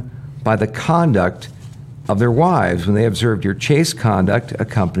won by the conduct of their wives when they observed your chaste conduct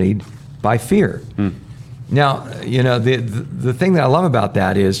accompanied by fear." Now, the thing that I love about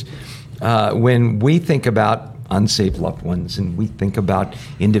that is when we think about unsaved loved ones and we think about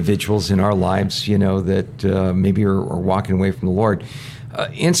individuals in our lives, that maybe are walking away from the Lord,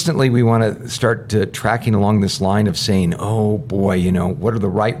 instantly we want to start tracking along this line of saying, oh boy, what are the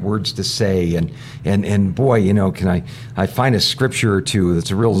right words to say? And boy, can I find a scripture or two that's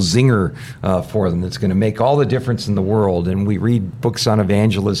a real zinger for them that's going to make all the difference in the world? And we read books on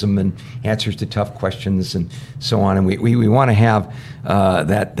evangelism and answers to tough questions and so on. And we want to have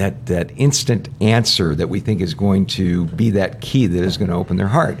that instant answer that we think is going to be that key that is going to open their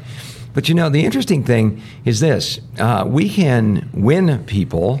heart. But the interesting thing is this. We can win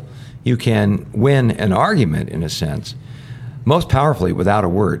people. You can win an argument, in a sense, most powerfully without a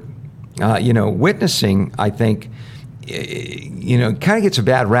word. Witnessing, I think, kind of gets a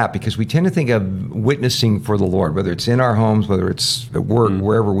bad rap because we tend to think of witnessing for the Lord, whether it's in our homes, whether it's at work,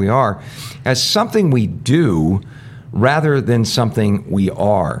 wherever we are, as something we do rather than something we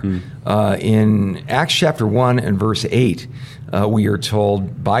are. In Acts chapter 1 and verse 8, we are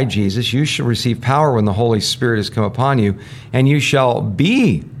told by Jesus, "You shall receive power when the Holy Spirit has come upon you, and you shall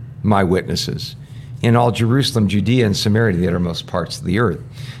be my witnesses in all Jerusalem, Judea, and Samaria, the uttermost parts of the earth."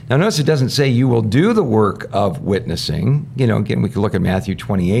 Now notice it doesn't say you will do the work of witnessing. Again, we could look at Matthew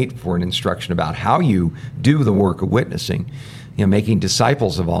 28 for an instruction about how you do the work of witnessing, making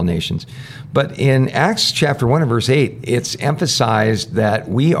disciples of all nations. But in Acts chapter 1 and verse 8, it's emphasized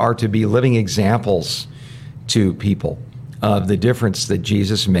that we are to be living examples to people of the difference that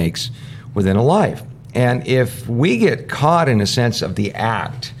Jesus makes within a life. And if we get caught in a sense of the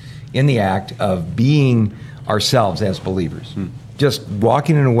act of being ourselves as believers, just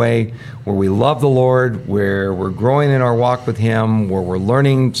walking in a way where we love the Lord, where we're growing in our walk with Him, where we're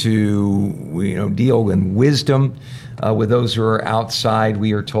learning to deal in wisdom with those who are outside,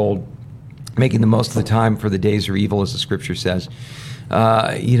 we are told, making the most of the time for the days are evil, as the scripture says.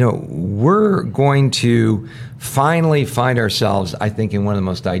 We're going to finally find ourselves, I think, in one of the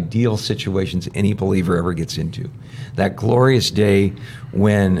most ideal situations any believer ever gets into. That glorious day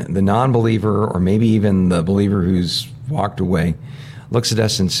when the non-believer, or maybe even the believer who's walked away, looks at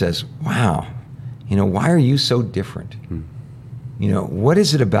us and says, wow, why are you so different? What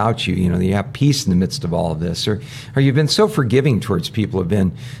is it about you? That you have peace in the midst of all of this, or you've been so forgiving towards people who've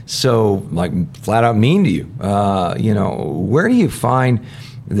been so flat out mean to you. Where do you find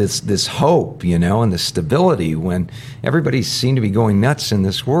this hope, and the stability when everybody seems to be going nuts in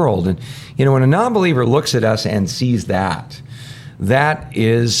this world? And when a non-believer looks at us and sees that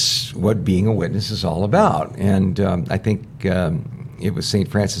is what being a witness is all about. And I think it was St.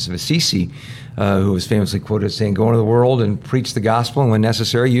 Francis of Assisi who was famously quoted as saying, "Go into the world and preach the gospel, and when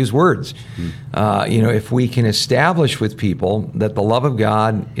necessary, use words." If we can establish with people that the love of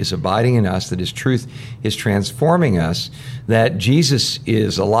God is abiding in us, that His truth is transforming us, that Jesus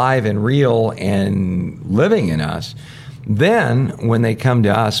is alive and real and living in us, then when they come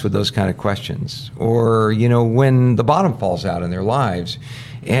to us with those kind of questions, or when the bottom falls out in their lives,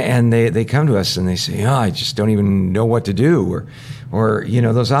 and they come to us and they say, "I just don't even know what to do," or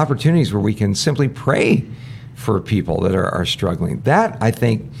those opportunities where we can simply pray for people that are struggling. That, I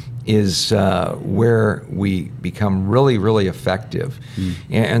think, is where we become really, really effective.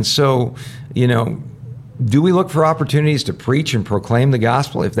 And so, do we look for opportunities to preach and proclaim the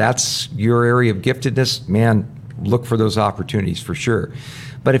gospel? If that's your area of giftedness, man, look for those opportunities for sure.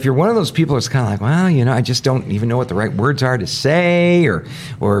 But if you're one of those people that's kind of like, well, I just don't even know what the right words are to say, or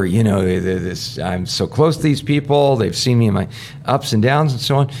I'm so close to these people, they've seen me in my ups and downs and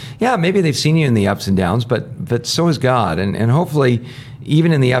so on. Yeah, maybe they've seen you in the ups and downs, but so has God. And hopefully,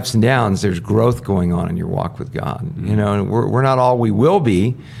 even in the ups and downs, there's growth going on in your walk with God. And we're not all we will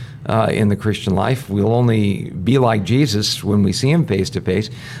be in the Christian life. We'll only be like Jesus when we see Him face to face.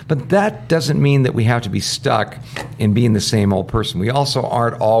 But that doesn't mean that we have to be stuck in being the same old person. We also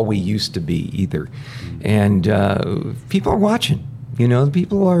aren't all we used to be either. And people are watching. The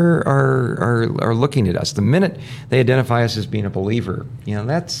people are looking at us. The minute they identify us as being a believer,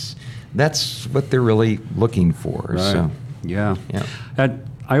 that's what they're really looking for. Right. So, yeah.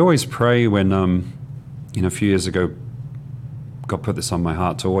 I always pray when, a few years ago, God put this on my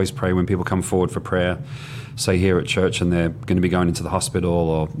heart to always pray when people come forward for prayer, say here at church, and they're going to be going into the hospital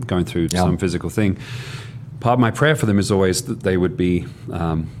or going through some physical thing. Part of my prayer for them is always that they would be,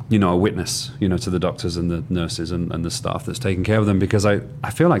 a witness, to the doctors and the nurses and the staff that's taking care of them, because I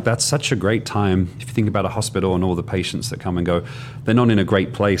feel like that's such a great time. If you think about a hospital and all the patients that come and go, they're not in a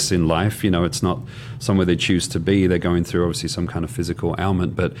great place in life. It's not somewhere they choose to be. They're going through obviously some kind of physical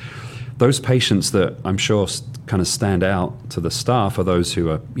ailment, but those patients that I'm sure kind of stand out to the staff are those who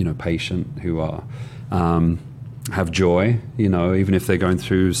are, patient, who are have joy, even if they're going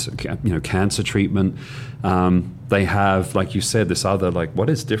through, cancer treatment. They have, like you said, this other, what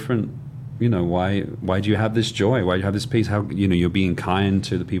is different? Why do you have this joy? Why do you have this peace? How, you're being kind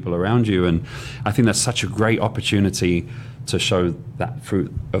to the people around you. And I think that's such a great opportunity to show that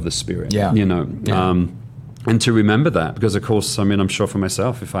fruit of the Spirit, and to remember that, because of course, I'm sure for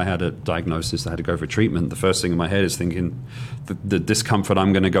myself, if I had a diagnosis, I had to go for treatment, the first thing in my head is thinking the discomfort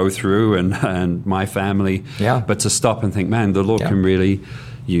I'm going to go through and my family. Yeah. But to stop and think, man, the Lord can really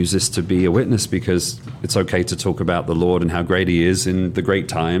use this to be a witness, because it's okay to talk about the Lord and how great He is in the great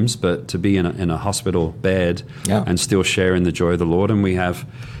times, but to be in a hospital bed and still share in the joy of the Lord. And we have,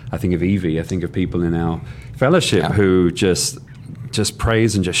 I think of Evie, I think of people in our fellowship who just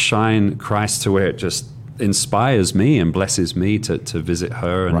praise and just shine Christ to where it just inspires me and blesses me to visit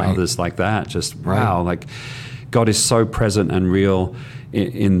her and others like that. Just wow, like God is so present and real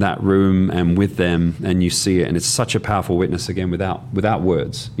in that room and with them, and you see it, and it's such a powerful witness again without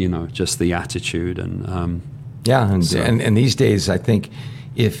words, just the attitude and and these days I think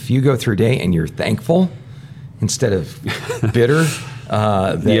if you go through a day and you're thankful instead of bitter,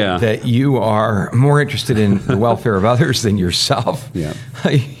 that you are more interested in the welfare of others than yourself.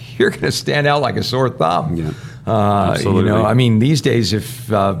 You're going to stand out like a sore thumb. Absolutely. These days, if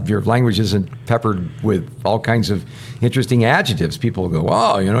your language isn't peppered with all kinds of interesting adjectives, people will go,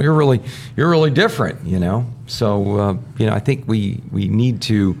 "Oh, you're really different." So I think we need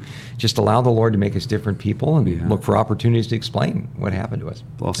to just allow the Lord to make us different people and look for opportunities to explain what happened to us.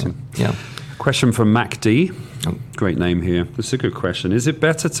 Awesome. Yeah. Question from Mac D. Great name here. This is a good question. Is it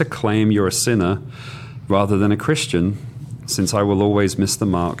better to claim you're a sinner rather than a Christian, since I will always miss the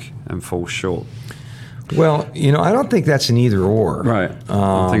mark and fall short? Well, I don't think that's an either or. Right.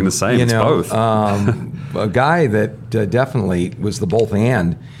 I'm thinking the same. It's both. A guy that definitely was the both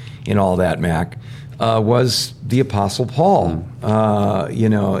and in all that, Mac, was the Apostle Paul.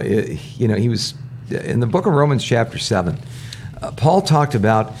 He was in the book of Romans chapter 7. Paul talked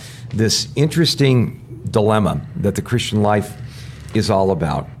about this interesting dilemma that the Christian life is all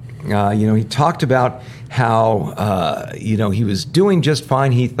about. He talked about how, he was doing just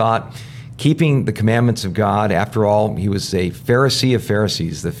fine, he thought, keeping the commandments of God. After all, he was a Pharisee of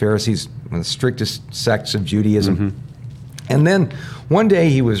Pharisees. The Pharisees were the strictest sects of Judaism. Mm-hmm. And then one day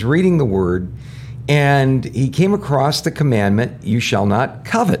he was reading the Word, and he came across the commandment, "You shall not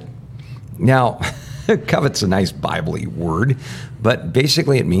covet." Now, covet's a nice Bible-y word, but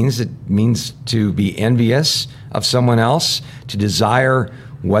basically it means to be envious of someone else, to desire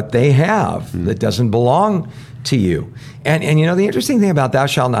what they have that doesn't belong to you. And the interesting thing about "thou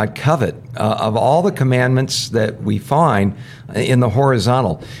shalt not covet," of all the commandments that we find in the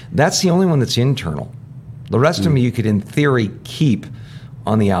horizontal, that's the only one that's internal. The rest of them you could, in theory, keep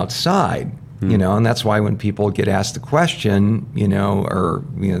on the outside. And that's why when people get asked the question, they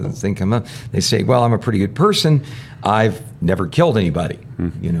say, "Well, I'm a pretty good person. I've never killed anybody."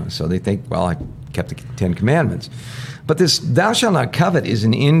 So they think, "Well, I kept the 10 Commandments." But this "thou shalt not covet" is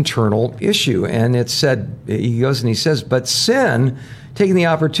an internal issue. And it said, he goes and he says, "But sin, taking the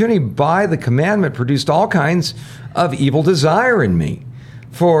opportunity by the commandment, produced all kinds of evil desire in me.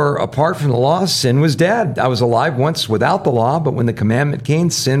 For apart from the law, sin was dead. I was alive once without the law, but when the commandment came,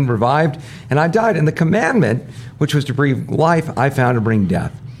 sin revived, and I died. And the commandment, which was to bring life, I found to bring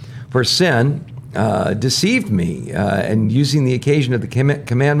death. For sin deceived me, and using the occasion of the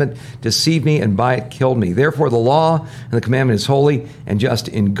commandment, deceived me, and by it killed me. Therefore the law and the commandment is holy and just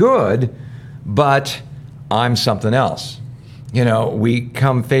and good, but I'm something else." We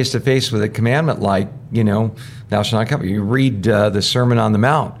come face to face with a commandment like, "Thou shalt not covet." You read the Sermon on the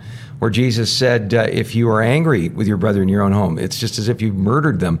Mount, where Jesus said, if you are angry with your brother in your own home, it's just as if you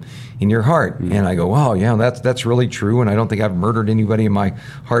murdered them in your heart. And I go, "Wow, yeah, that's really true, and I don't think I've murdered anybody in my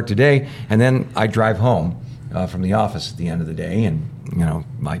heart today." And then I drive home from the office at the end of the day, and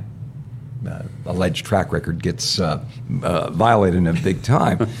my alleged track record gets violated in a big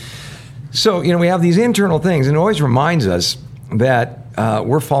time. So, we have these internal things, and it always reminds us that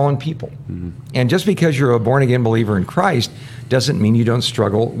we're fallen people. Mm-hmm. And just because you're a born-again believer in Christ doesn't mean you don't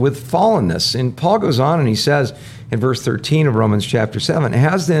struggle with fallenness. And Paul goes on and he says in verse 13 of Romans chapter 7,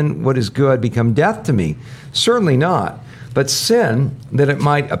 "Has then what is good become death to me? Certainly not. But sin, that it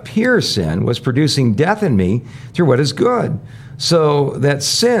might appear sin, was producing death in me through what is good, so that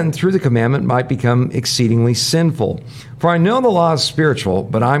sin through the commandment might become exceedingly sinful. For I know the law is spiritual,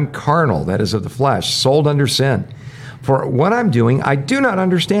 but I'm carnal, that is of the flesh, sold under sin. For what I'm doing, I do not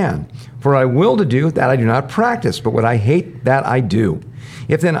understand. For I will to do, that I do not practice, but what I hate, that I do.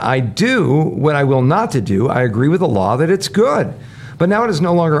 If then I do what I will not to do, I agree with the law that it's good. But now it is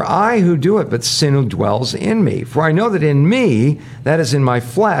no longer I who do it, but sin who dwells in me. For I know that in me, that is in my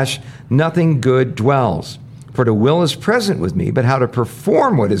flesh, nothing good dwells. For the will is present with me, but how to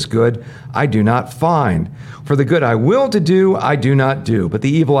perform what is good, I do not find. For the good I will to do, I do not do. But the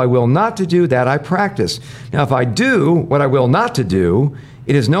evil I will not to do, that I practice. Now if I do what I will not to do,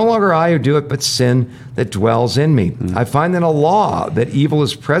 it is no longer I who do it, but sin that dwells in me. I find then a law that evil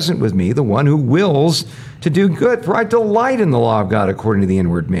is present with me, the one who wills to do good. For I delight in the law of God according to the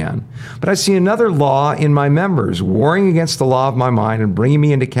inward man. But I see another law in my members, warring against the law of my mind and bringing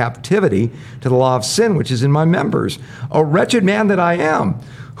me into captivity to the law of sin, which is in my members. O wretched man that I am,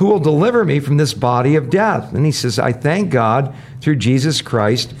 who will deliver me from this body of death? And he says, I thank God through Jesus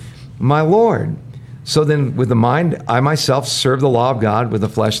Christ, my Lord. So then with the mind, I myself serve the law of God, with the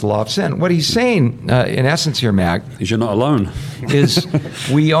flesh, the law of sin. What he's saying, in essence here, Mac, is you're not alone. Is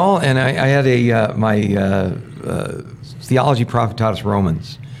we all, and I had my theology prophet taught us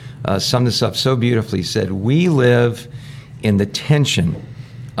Romans, summed this up so beautifully. He said, we live in the tension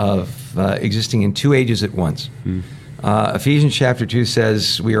of existing in two ages at once. Ephesians chapter 2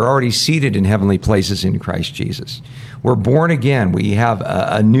 says we are already seated in heavenly places in Christ Jesus. We're born again. We have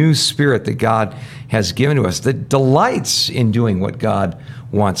a new spirit that God has given to us that delights in doing what God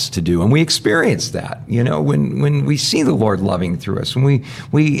wants to do. And we experience that, when we see the Lord loving through us. When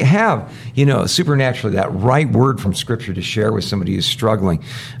we have, supernaturally that right word from Scripture to share with somebody who's struggling.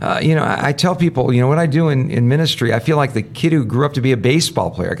 I tell people, what I do in ministry, I feel like the kid who grew up to be a baseball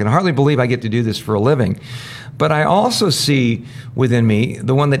player. I can hardly believe I get to do this for a living. But I also see within me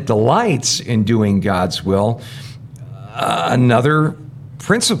the one that delights in doing God's will. Another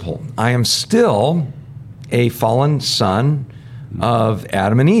principle. I am still a fallen son of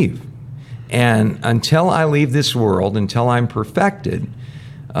Adam and Eve. And until I leave this world, until I'm perfected,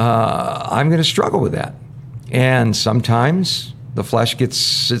 I'm going to struggle with that. And sometimes the flesh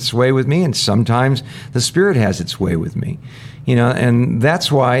gets its way with me, and sometimes the Spirit has its way with me. And that's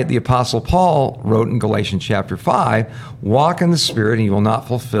why the Apostle Paul wrote in Galatians chapter 5, walk in the Spirit and you will not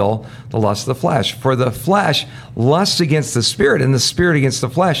fulfill the lust of the flesh. For the flesh lusts against the Spirit and the Spirit against the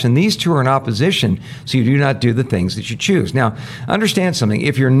flesh. And these two are in opposition, so you do not do the things that you choose. Now, understand something.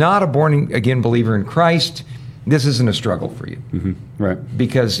 If you're not a born-again believer in Christ, this isn't a struggle for you. Mm-hmm. Right.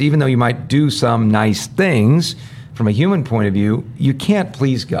 Because even though you might do some nice things, from a human point of view, you can't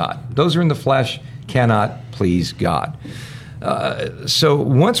please God. Those who are in the flesh cannot please God. So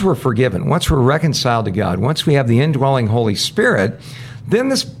once we're forgiven, once we're reconciled to God, once we have the indwelling Holy Spirit, then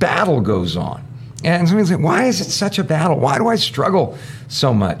this battle goes on. And somebody's like, why is it such a battle? Why do I struggle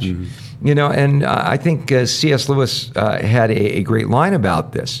so much? Mm-hmm. And I think C.S. Lewis had a great line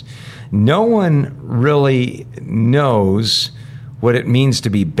about this. No one really knows what it means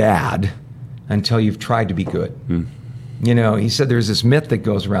to be bad until you've tried to be good. Mm. He said there's this myth that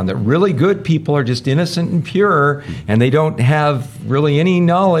goes around that really good people are just innocent and pure, and they don't have really any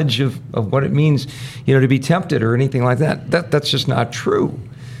knowledge of what it means, to be tempted or anything like that. That's just not true.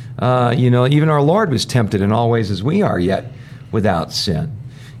 Even our Lord was tempted in all ways as we are, yet without sin.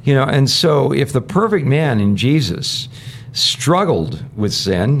 And so if the perfect man in Jesus struggled with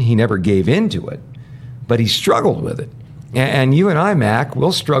sin, he never gave into it, but he struggled with it. And you and I, Mac,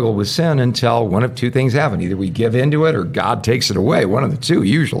 will struggle with sin until one of two things happen. Either we give into it or God takes it away, one of the two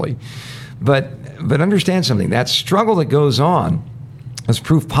usually. But understand something, that struggle that goes on is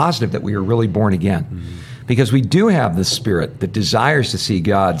proof positive that we are really born again. Mm-hmm. Because we do have the Spirit that desires to see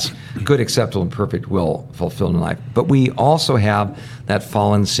God's good, acceptable, and perfect will fulfilled in life. But we also have that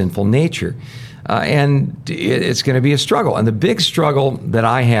fallen, sinful nature. And it's going to be a struggle. And the big struggle that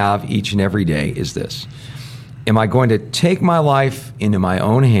I have each and every day is this. Am I going to take my life into my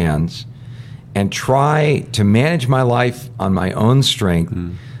own hands and try to manage my life on my own strength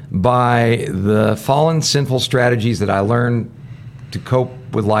by the fallen, sinful strategies that I learned to cope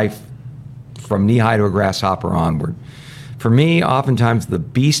with life from knee-high to a grasshopper onward, For me, oftentimes the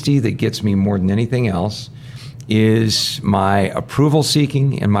beastie that gets me more than anything else is my approval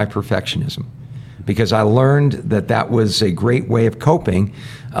seeking and my perfectionism. Because I learned that was a great way of coping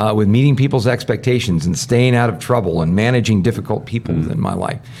with meeting people's expectations and staying out of trouble and managing difficult people in my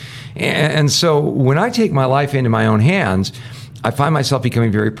life. And so when I take my life into my own hands, I find myself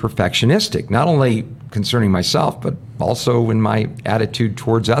becoming very perfectionistic, not only concerning myself, but also in my attitude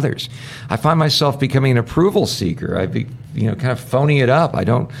towards others. I find myself becoming an approval seeker. Kind of phoning it up. I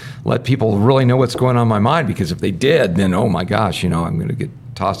don't let people really know what's going on in my mind, because if they did, then, oh my gosh, I'm going to get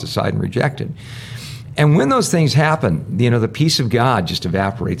tossed aside and rejected. And when those things happen, the peace of God just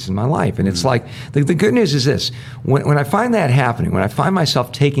evaporates in my life. And it's like, the good news is this: when I find that happening, when I find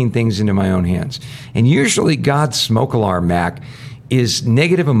myself taking things into my own hands, and usually God's smoke alarm, Mac, is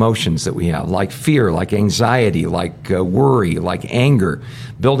negative emotions that we have, like fear, like anxiety, like worry, like anger,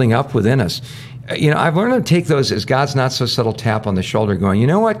 building up within us. I've learned to take those as God's not so subtle tap on the shoulder, going, you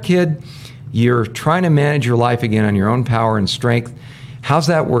know what, kid? You're trying to manage your life again on your own power and strength. How's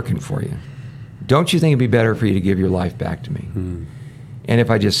that working for you? Don't you think it'd be better for you to give your life back to me? And if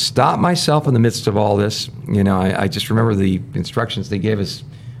I just stop myself in the midst of all this, I just remember the instructions they gave us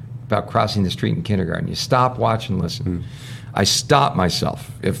about crossing the street in kindergarten. You stop, watch, and listen. I stop myself.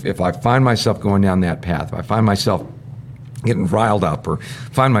 If I find myself going down that path, if I find myself getting riled up or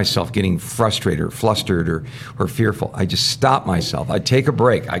find myself getting frustrated or flustered or fearful, I just stop myself. I take a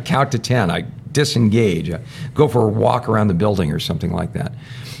break. I count to 10. I disengage. I go for a walk around the building or something like that.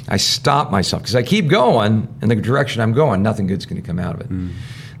 I stop myself, because I keep going in the direction I'm going. Nothing good's going to come out of it.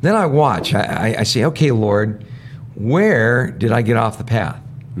 Then I watch. I say, okay, Lord, where did I get off the path?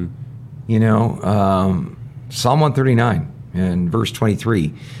 Psalm 139 and verse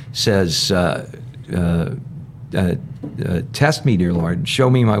 23 says, test me, dear Lord, show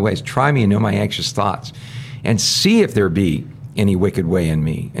me my ways. Try me and know my anxious thoughts, and see if there be any wicked way in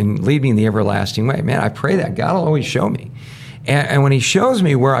me, and lead me in the everlasting way. Man, I pray that God will always show me. And when he shows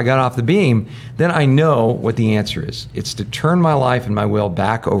me where I got off the beam, then I know what the answer is. It's to turn my life and my will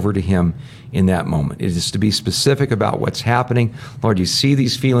back over to him in that moment. It is to be specific about what's happening. Lord, you see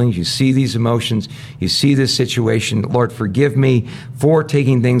these feelings, you see these emotions, you see this situation. Lord, forgive me for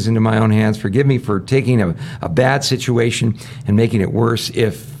taking things into my own hands. Forgive me for taking a bad situation and making it worse.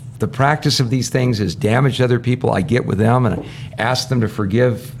 If the practice of these things has damaged other people, I get with them and I ask them to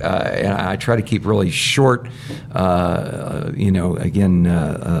forgive. And I try to keep really short, a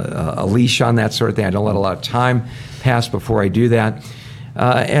leash on that sort of thing. I don't let a lot of time pass before I do that.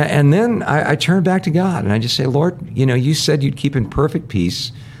 And then I turn back to God and I just say, Lord, you said you'd keep in perfect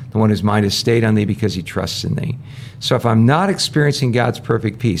peace the one whose mind is stayed on thee because he trusts in thee. So if I'm not experiencing God's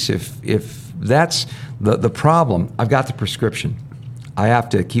perfect peace, if that's the problem, I've got the prescription. I have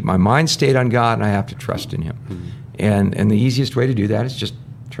to keep my mind stayed on God, and I have to trust in him. And the easiest way to do that is just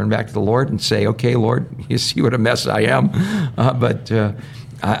turn back to the Lord and say, okay, Lord, you see what a mess I am, but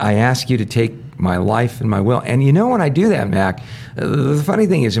I ask you to take my life and my will. And when I do that, Mac, the funny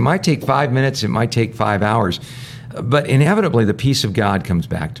thing is it might take 5 minutes, it might take 5 hours, but inevitably the peace of God comes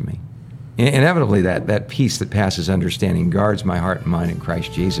back to me. Inevitably that peace that passes understanding guards my heart and mind in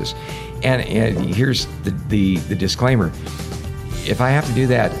Christ Jesus. And here's the disclaimer. If I have to do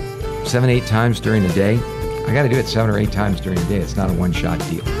that 7-8 times during the day, I got to do it 7 or 8 times during the day. It's not a one-shot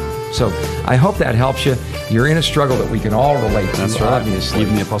deal. So I hope that helps you. You're in a struggle that we can all relate to. That's right. Obviously.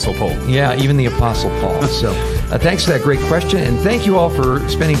 Even the Apostle Paul. Yeah, even the Apostle Paul. So thanks for that great question. And thank you all for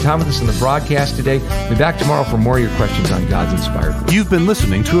spending time with us in the broadcast today. We'll be back tomorrow for more of your questions on God's inspired word. You've been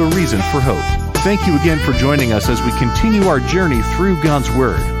listening to A Reason for Hope. Thank you again for joining us as we continue our journey through God's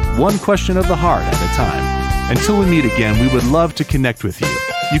Word, one question of the heart at a time. Until we meet again, we would love to connect with you.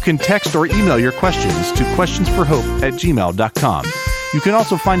 You can text or email your questions to questionsforhope@gmail.com. You can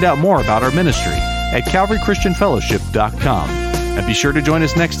also find out more about our ministry at calvarychristianfellowship.com. And be sure to join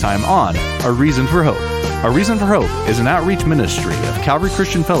us next time on A Reason for Hope. A Reason for Hope is an outreach ministry of Calvary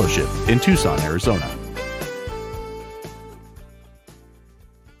Christian Fellowship in Tucson, Arizona.